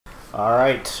All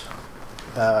right.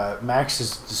 Max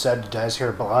has decided to dye his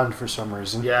hair blonde for some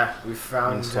reason. Yeah, we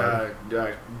found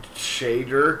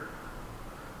Shader,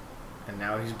 and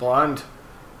now he's blonde.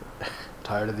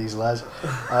 Tired of these lads.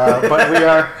 But we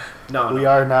are we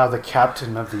are now the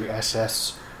captain of the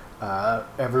SS.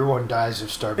 Everyone dies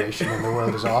of starvation and the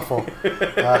world is awful.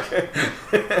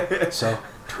 So,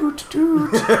 toot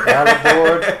toot, out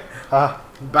aboard.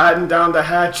 Batten down the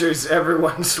hatches,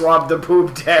 everyone swab the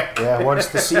poop deck. Yeah, once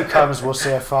the sea comes, we'll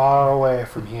sail far away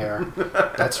from here.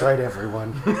 That's right,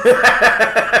 everyone.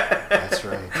 That's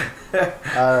right.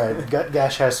 All right,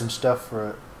 Gash has some stuff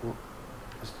for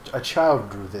a child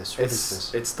drew this. What is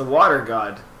this? It's the water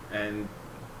god, and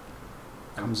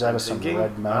comes out of some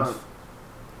red mouth.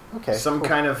 Okay. Some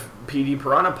kind of PD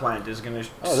piranha plant is gonna.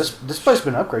 Oh, this place has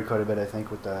been upgraded quite a bit, I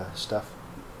think, with the stuff.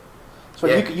 So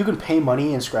yeah. you can pay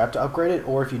money and scrap to upgrade it,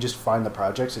 or if you just find the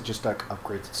projects, it just like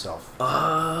upgrades itself.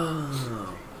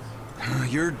 Oh.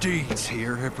 Your deeds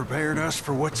here have prepared us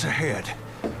for what's ahead,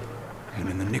 and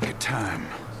in the nick of time.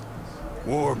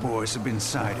 War boys have been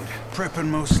sighted, prepping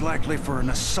most likely for an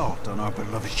assault on our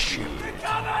beloved ship.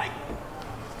 Coming!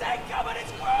 Stay coming,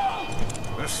 it's close!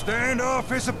 The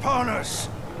standoff is upon us.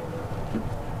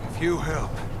 If you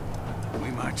help,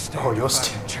 we might stand a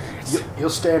fighting chance.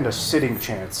 You'll stand a sitting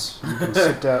chance. You can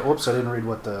sit down. Whoops, I didn't read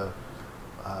what the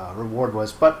reward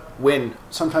was, but win.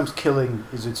 Sometimes killing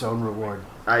is its own reward.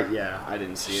 I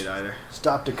didn't see it either.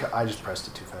 I just pressed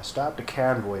it too fast. Stop the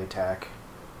convoy attack,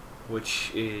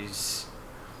 which is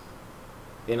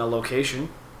in a location.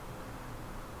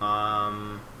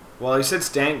 Well, he said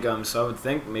Stankgum, so I would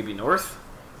think maybe north.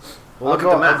 Well, look at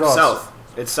the map. South.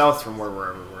 It's south from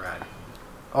wherever we're at.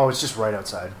 Oh, it's just right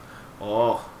outside.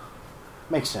 Oh,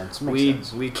 makes sense.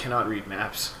 We cannot read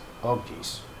maps. Oh,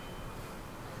 jeez.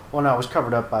 Well, no, it was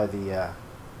covered up by the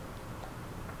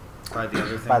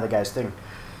other thing. By the guy's thing.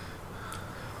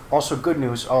 Also, good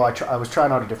news. Oh, I was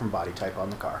trying out a different body type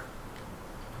on the car.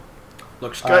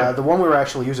 Looks good. The one we were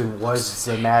actually using was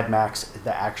the Mad Max,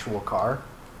 the actual car.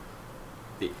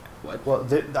 The what? Well,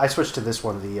 I switched to this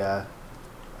one. I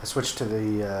switched to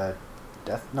the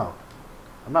death. No,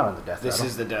 I'm not on the death. This rattle.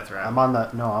 is the death rattle.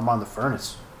 I'm on the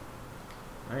furnace.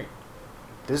 Right.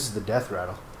 This is the death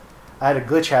rattle. I had a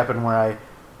glitch happen where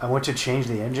I went to change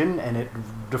the engine and it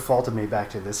defaulted me back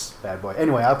to this bad boy.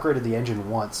 Anyway, I upgraded the engine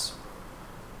once.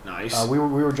 Nice. We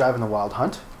were driving the Wild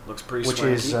Hunt. Looks pretty which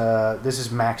swanky. Is this is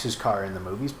Max's car in the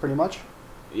movies, pretty much.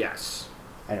 Yes.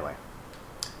 Anyway,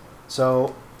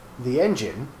 so the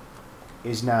engine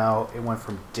is now, it went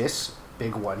from this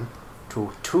big one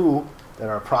to two that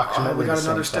are approximately the same size. We got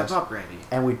another step up, Randy.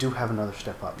 And we do have another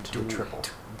step up to the triple.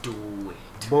 Do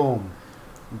it. Boom.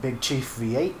 Big Chief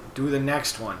V8. Do the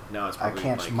next one. No, it's probably I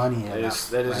can't money enough.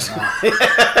 That is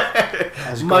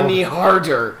right now. Money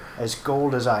harder. As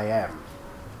gold as I am.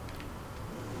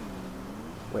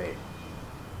 Wait.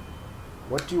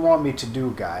 What do you want me to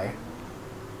do, guy?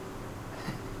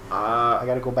 I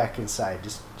gotta go back inside.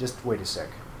 Just wait a sec.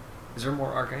 Is there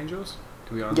more Archangels?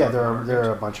 Do we there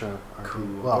are a bunch of cool.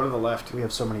 Well, what are the left? We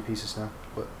have so many pieces now.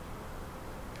 But,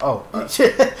 oh,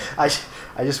 I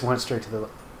just went straight to the.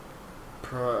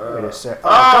 Wait a sec.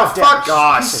 Oh, fuck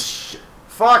us!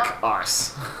 Fuck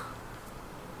us!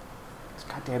 This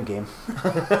goddamn game.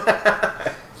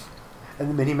 And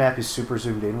the mini map is super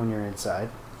zoomed in when you're inside,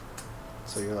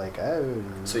 so you're like, oh.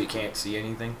 So you can't see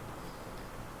anything.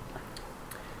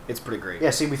 It's pretty great. Yeah,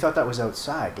 see, we thought that was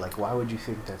outside. Like, why would you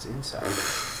think that's inside?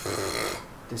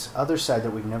 This other side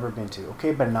that we've never been to.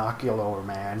 Okay, binocular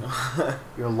man.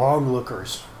 You're long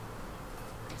lookers.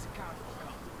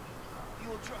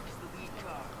 Fuel truck is the lead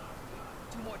car.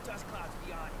 2 more dust clouds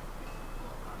beyond.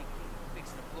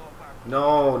 Fix the blow up.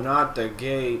 No, not the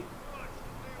gate.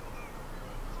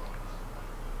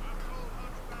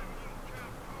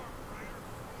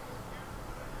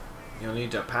 You'll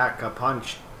need to pack a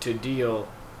punch to deal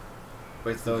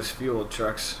with those fuel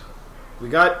trucks. We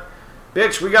got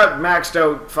maxed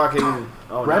out fucking.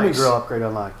 Oh, Ramming nice. Grill upgrade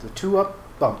unlocked. The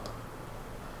 2-up bump.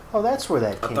 Oh, that's where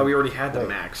that came. I thought we already had the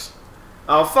max.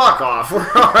 Oh, fuck off. We're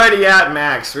already at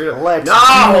max. Let's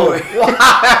no!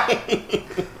 Why?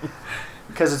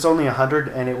 Because it's only 100,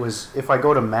 and it was... If I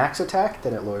go to max attack,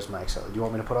 then it lowers my XL. Do you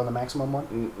want me to put on the maximum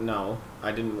one? No.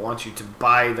 I didn't want you to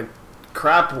buy the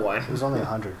crap one. It was only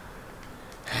 100.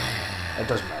 It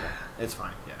doesn't matter. It's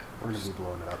fine, yeah. We're going to be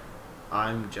blowing it up.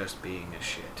 I'm just being a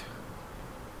shit.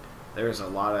 There's a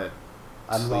lot of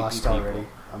I'm lost people. already.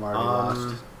 I'm already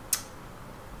lost.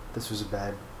 This was a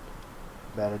bad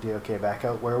idea. Okay, back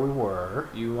out where we were.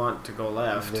 You want to go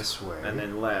left. This way. And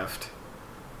then left.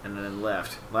 And then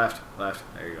left. Left. Left.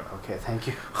 There you go. Okay, thank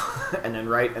you. And then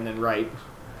right. And then right.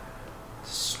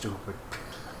 Stupid.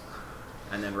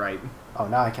 And then right. Oh,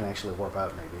 now I can actually warp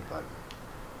out maybe, but...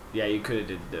 Yeah, you could have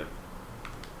did the...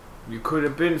 You could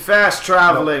have been fast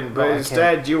traveling, No, but I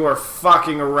instead can't. you were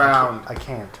fucking around. I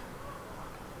can't.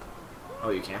 Oh,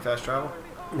 you can't fast travel?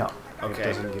 No. Okay. It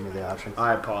doesn't give me the option.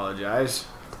 I apologize.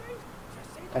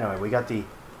 Anyway, we got the...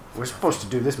 We're supposed to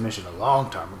do this mission a long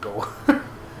time ago.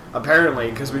 Apparently,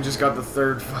 because we just got the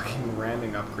 3rd fucking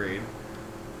ramming upgrade.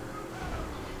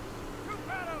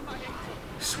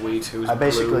 Sweet, who's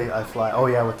blue? I fly... Oh,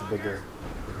 yeah, with the bigger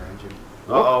engine.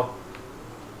 Uh-oh.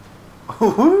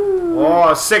 Woohoo!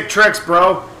 Oh, sick tricks,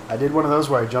 bro. I did one of those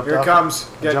where I jumped Here off... it comes.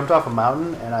 I jumped off a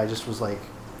mountain, and I just was like...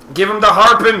 Give him the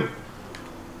harping.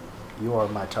 You are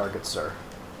my target, sir.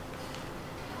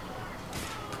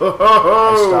 Oh.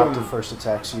 I stopped the first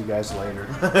attack, see you guys later.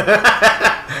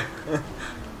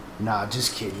 Nah,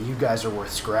 just kidding. You guys are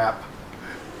worth scrap.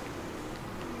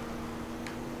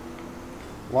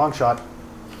 Long shot.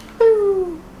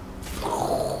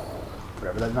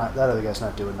 Whatever. That other guy's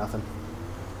not doing nothing.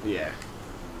 Yeah.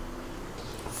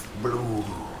 Blue.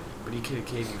 But he could have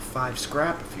gave you 5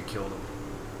 scrap if you killed him.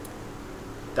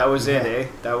 That was it, eh?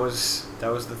 That was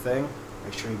the thing?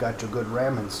 Make sure you got your good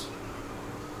ramens.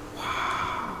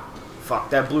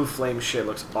 Fuck, that blue flame shit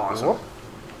looks awesome. Whoop.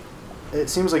 It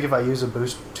seems like if I use a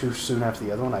boost too soon after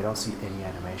the other one, I don't see any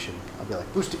animation. I'll be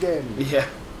like, boost again. Yeah.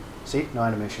 See? No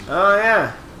animation. Oh,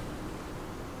 yeah.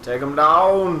 Take him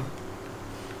down.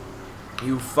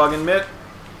 You fucking mitt.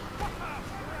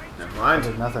 Never I mind.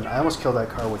 did nothing. I almost killed that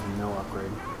car with no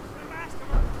upgrade.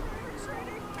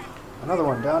 Another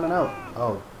one, down and out.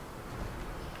 Oh.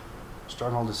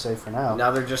 Stronghold is safe for now.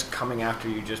 Now they're just coming after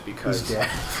you just because. He's dead.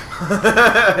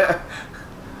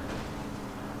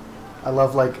 I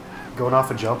love, like, going off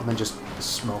a jump and then just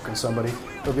smoking somebody.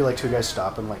 There'll be, like, 2 guys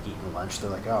stopping, like, eating lunch. They're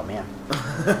like, oh, man.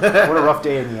 What a rough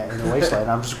day in the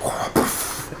wasteland. I'm just...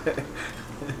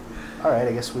 Alright,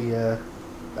 I guess we,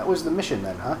 that was the mission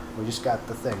then, huh? We just got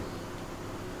the thing.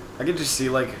 I could just see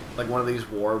like one of these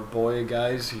war boy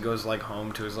guys. He goes like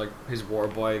home to his war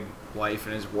boy wife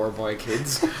and his war boy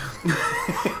kids. And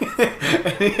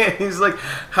he's like,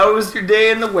 "How was your day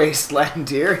in the wasteland,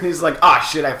 dear?" And he's like, "Ah,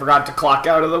 shit, I forgot to clock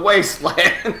out of the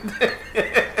wasteland.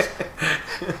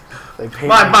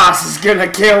 My boss is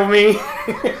gonna kill me."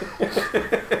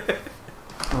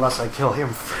 Unless I kill him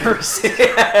first.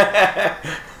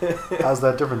 How's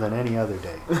that different than any other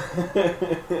day?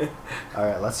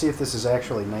 Alright, let's see if this is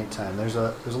actually nighttime. There's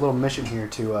a little mission here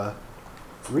to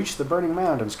reach the burning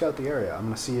mound and scout the area. I'm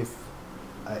going to see if...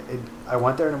 I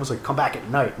went there and it was like, come back at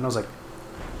night. And I was like...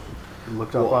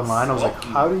 Looked up online. I was like,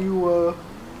 how do you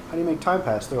make time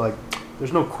pass? They're like,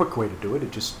 there's no quick way to do it.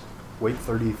 It just wait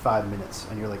 35 minutes.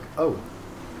 And you're like, oh.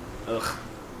 Ugh.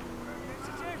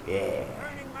 Yeah.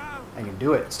 I can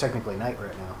do it. It's technically night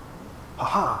right now.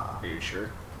 Ha-ha. Are you sure?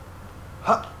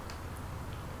 Ha.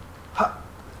 Ha.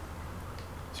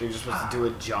 So you're just supposed to do a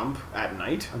jump at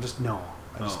night? I just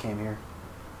came here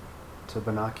to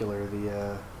binocular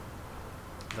the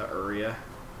area.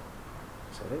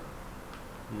 Is that it?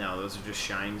 No, those are just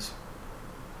shines.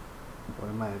 What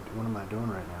am I doing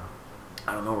right now?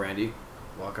 I don't know, Randy.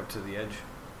 Walk up to the edge.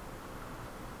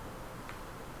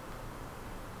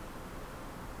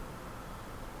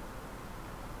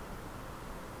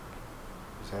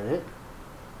 Is that it?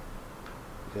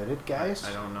 Is that it, guys?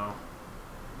 I don't know.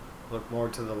 Look more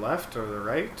to the left or the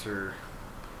right, or...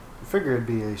 I figure it'd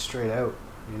be a straight out,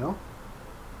 you know?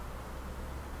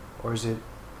 Or is it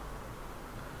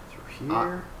through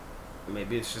here?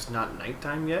 Maybe it's just not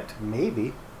nighttime yet?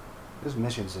 Maybe. This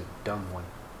mission's a dumb one.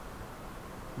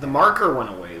 The marker went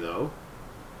away, though.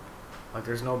 Like,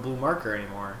 there's no blue marker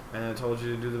anymore. And it told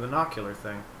you to do the binocular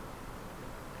thing.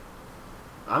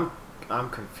 I'm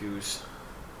confused.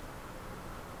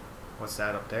 What's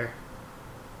that up there?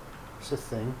 It's a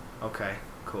thing. Okay,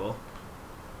 cool.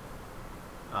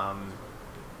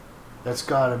 That's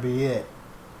gotta be it.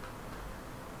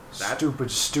 That-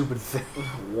 Stupid thing.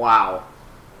 Wow.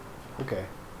 Okay.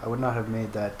 I would not have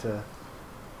made that,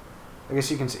 I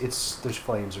guess you can see, there's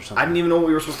flames or something. I didn't even know what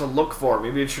we were supposed to look for.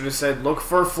 Maybe it should have said, look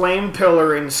for flame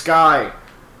pillar in sky.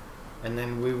 And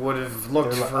then we would have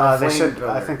looked for a flame pillar.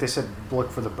 I think they said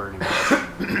look for the burning.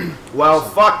 Well,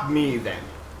 fuck me then.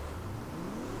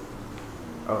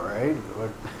 Alright.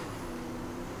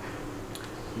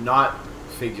 Not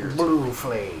figures. Blue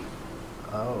flame.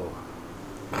 Oh.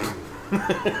 I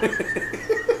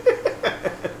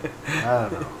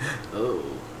don't know.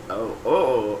 Oh.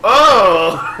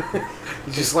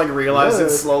 You just like realize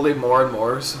it slowly more and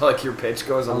more, so like your pitch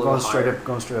goes a little higher.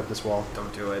 Going straight up this wall.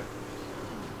 Don't do it.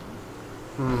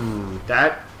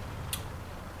 That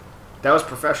was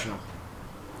professional.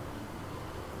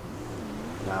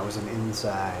 That was an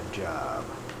inside job.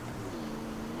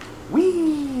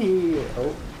 Whee!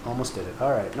 Oh, almost did it.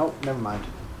 Alright, nope, never mind.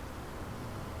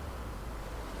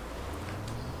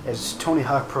 As Tony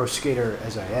Hawk Pro Skater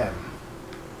as I am.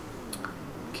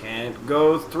 Can't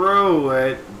go through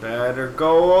it. Better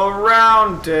go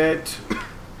around it.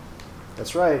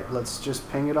 That's right. Let's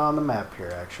just ping it on the map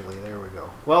here, actually. There we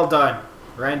go. Well done.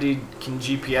 Randy can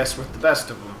GPS with the best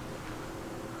of them.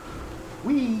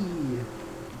 Whee!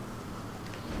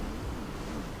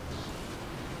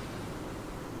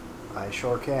 I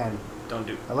sure can. Don't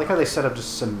do. I like how they set up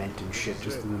just cement and shit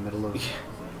just in the middle of...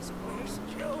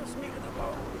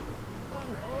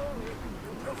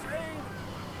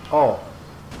 Oh,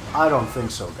 I don't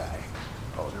think so, guy.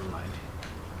 Oh, never mind.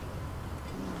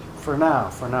 For now,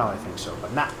 I think so,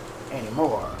 but not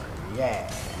anymore.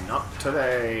 Yeah. Not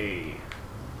today.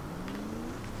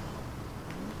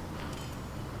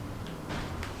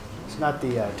 It's not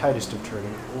the tightest of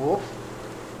turning. Whoop.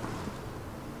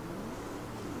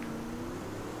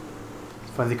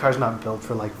 It's funny, the car's not built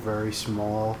for like very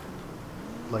small,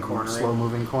 like Cornering?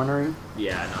 slow-moving cornering.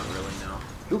 Yeah, not really, no.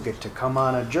 You get to come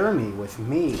on a journey with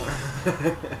me.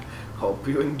 Hope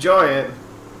you enjoy it.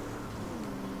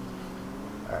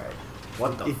 Alright.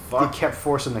 What the He fuck? kept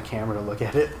forcing the camera to look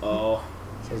at it. Oh.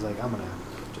 So he's like, I'm gonna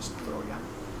just throw you.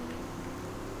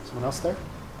 Someone else there?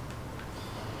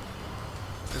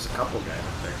 There's a couple guys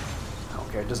up there. I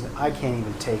don't care. It doesn't. I can't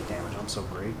even take damage. I'm so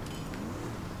great.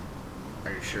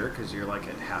 Are you sure? Because you're like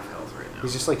at half health right now.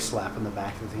 He's just like slapping the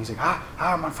back of the thing. He's like,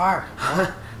 I'm on fire.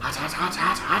 hot, hot, hot,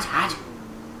 hot, hot, hot.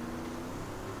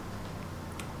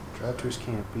 Drive to his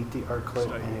camp. Beat the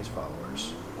Arclit and his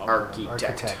followers.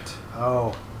 Architect.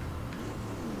 Oh.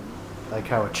 Like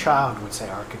how a child would say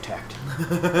architect.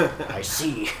 I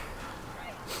see.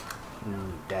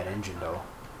 That engine though.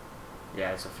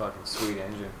 Yeah, it's a fucking sweet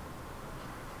engine.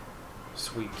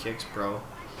 Sweet kicks, bro.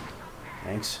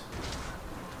 Thanks.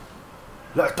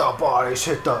 Let the bodies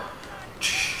hit the...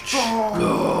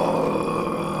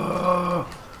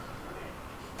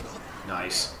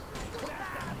 Nice.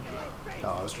 Oh,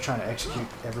 I was trying to execute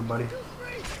everybody.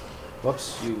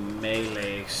 Whoops. You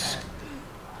melee.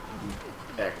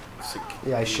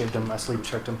 Yeah, I shivved him. I sleep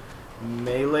checked him.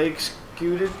 Melee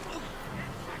executed?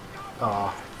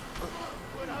 Aw.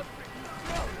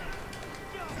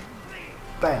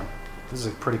 Bam. This is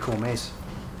a pretty cool mace.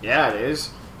 Yeah, it is.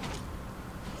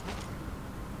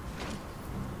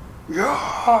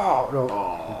 Yeah! No,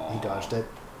 Aw. he dodged it.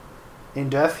 In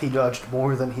death, he dodged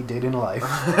more than he did in life.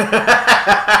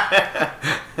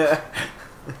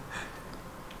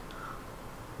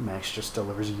 Max just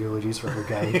delivers eulogies for every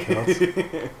guy he kills.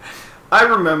 I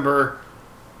remember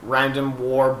Random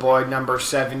War Boy number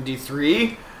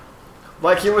 73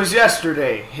 like it was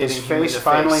yesterday. His Hitting him in face the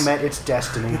finally face. met its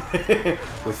destiny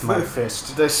with my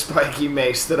fist. The spiky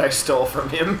mace that I stole from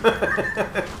him. I'm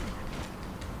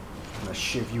gonna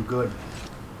shiv you good.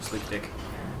 Sleep dick.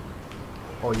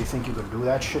 Oh, you think you could do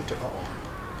that shit to... Uh-oh.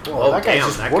 Whoa, Oh, that guy damn,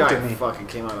 just that whooped guy at me. fucking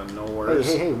came out of nowhere.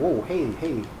 Hey, whoa, hey.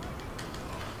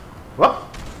 Whoop!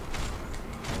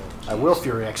 I will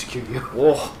Fury execute you.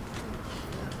 Whoa.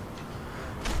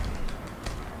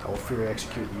 I will Fury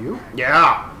execute you.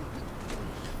 Yeah.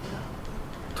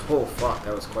 Oh fuck,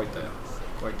 that was quite the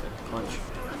punch.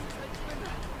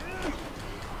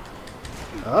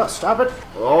 Stop it!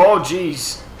 Oh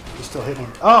jeez. He's still hitting.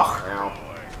 Oh, Ow.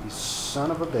 you son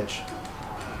of a bitch!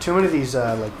 Too many of these,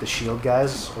 like the shield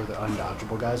guys or the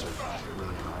undodgeable guys, are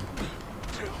really annoying.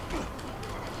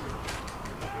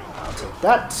 I'll take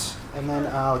that, and then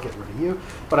I'll get rid of you.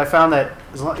 But I found that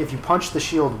as long, if you punch the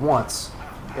shield once,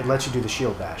 it lets you do the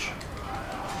shield dash.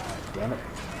 Damn it!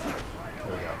 There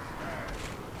we go.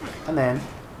 And then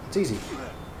it's easy.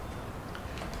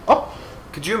 Oh!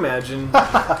 Could you imagine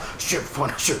Shit,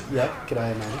 Punisher. Yeah, could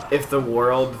I imagine? if the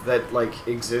world that like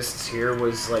exists here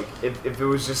was like if it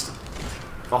was just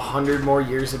 100 more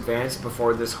years advanced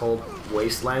before this whole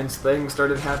wastelands thing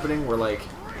started happening, where like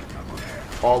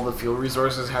all the fuel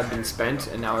resources had been spent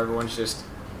and now everyone's just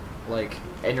like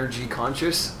energy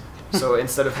conscious. So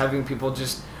instead of having people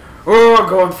just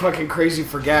going fucking crazy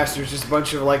for gas, there's just a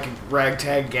bunch of like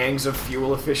ragtag gangs of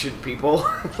fuel efficient people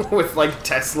with like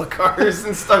Tesla cars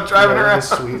and stuff driving Yeah, around.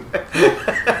 that's sweet.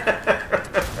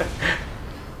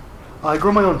 I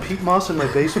grow my own peat moss in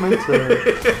my basement.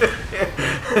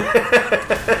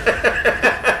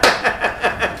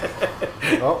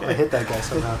 Oh, I hit that guy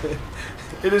somehow.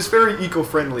 It is very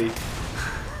eco-friendly.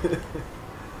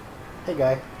 Hey,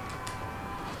 guy.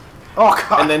 Oh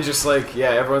god. And then just like,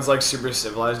 yeah, everyone's like super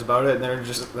civilized about it, and they're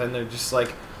just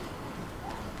like,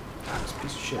 Ah, this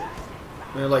piece of shit.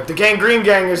 And they're like, the Gangrene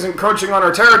Gang is encroaching on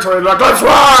our territory. They're like, let's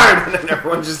ride! And then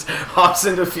everyone just hops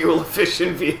into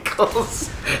fuel-efficient vehicles.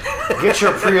 Get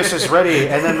your Priuses ready,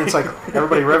 and then it's like,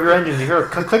 everybody rev your engines. You hear a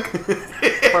click, click.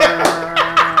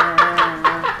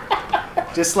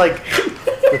 Just like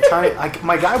the tiny.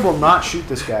 My guy will not shoot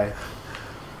this guy.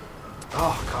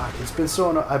 Oh god, it's been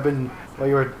so. I've been while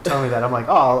you were telling me that, I'm like,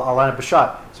 oh, I'll line up a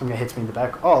shot. Somebody hits me in the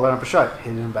back. Oh, I'll line up a shot.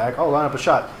 Hit in the back. Oh, I'll line up a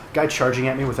shot. Guy charging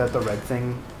at me without the red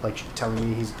thing, like telling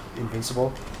me he's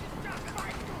invincible.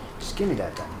 Just give me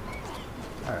that thing.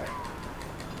 All right.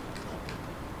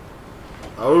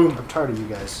 Oh, I'm tired of you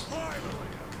guys.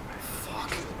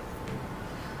 fuck.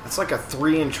 That's like a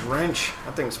 3-inch wrench.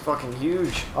 That thing's fucking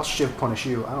huge. I'll shiv punish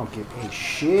you. I don't give a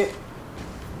shit.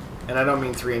 And I don't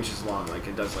mean 3 inches long. Like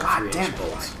it does like God 3-inch damn it.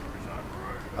 bolts.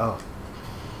 Oh.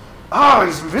 Oh,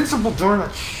 he's invincible during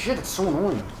that shit. It's so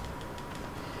annoying.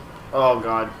 Oh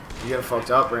god, you got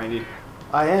fucked up, Randy.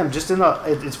 I am just in the.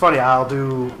 It's funny. I'll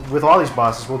do with all these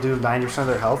bosses. We'll do 90% of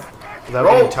their health without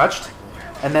Roll. getting touched,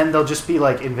 and then they'll just be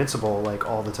like invincible like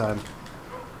all the time.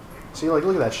 See, like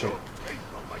look at that shit.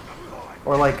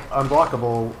 Or like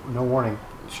unblockable, no warning.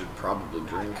 You should probably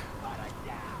drink.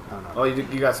 I don't know. Oh, you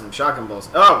got some shotgun bolts.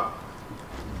 Oh,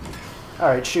 All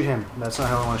right, shoot him. That's not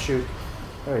how I want to shoot.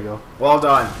 There you go. well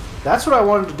done. That's what I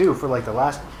wanted to do for like the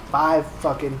last 5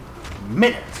 fucking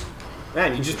minutes.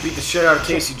 Man, you just beat the shit out of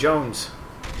Casey Jones.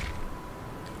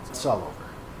 It's all over.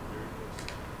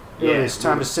 Yeah, it's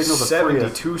time to signal the free.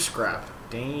 72 scrap.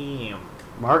 Damn.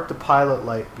 Mark the pilot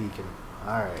light beacon.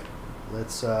 All right,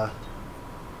 let's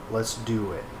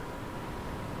do it.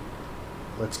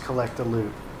 Let's collect the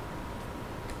loot,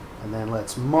 and then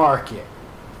let's mark it.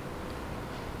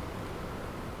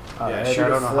 All Yeah, right, shoot I a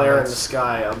don't know how flare in the that's-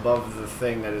 sky above the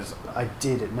thing that is I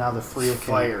did it. Now the Freakin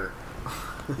fire.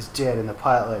 is dead, and the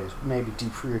pilot light is maybe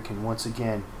Deep Freer can once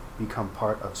again become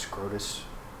part of Scrotus.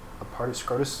 A part of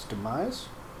Scrotus' demise?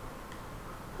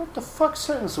 What the fuck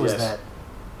sentence was Yes. that?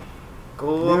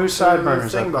 Go New up to the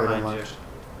Sideburns thing upgrade behind you. unlocked.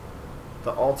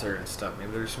 The altar and stuff.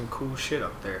 Maybe there's some cool shit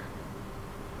up there.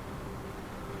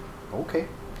 Okay.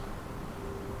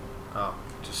 Oh,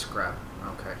 just scrap.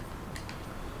 Okay.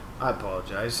 I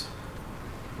apologize.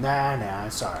 Nah,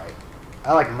 it's alright.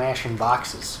 I like mashing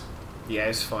boxes. Yeah,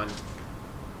 it's fun.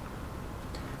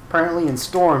 Apparently in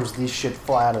storms, these shit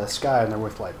fly out of the sky and they're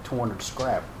worth like 200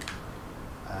 scrap.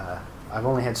 I've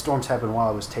only had storms happen while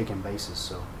I was taking bases,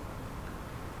 so...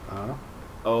 I don't know.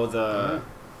 Oh,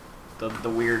 the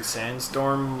weird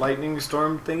sandstorm, lightning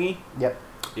storm thingy? Yep.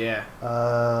 Yeah.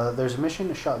 There's a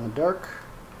mission, a shot in the dark.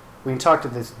 We can talk to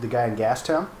the guy in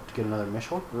Gastown to get another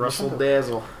mission. Russell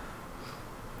Dazzle.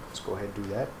 Let's go ahead and do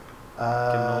that.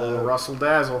 Give him a little Russell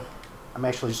Dazzle. I'm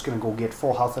actually just going to go get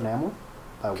full health and ammo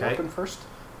by Okay. working first.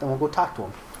 Then we'll go talk to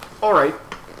him. Alright.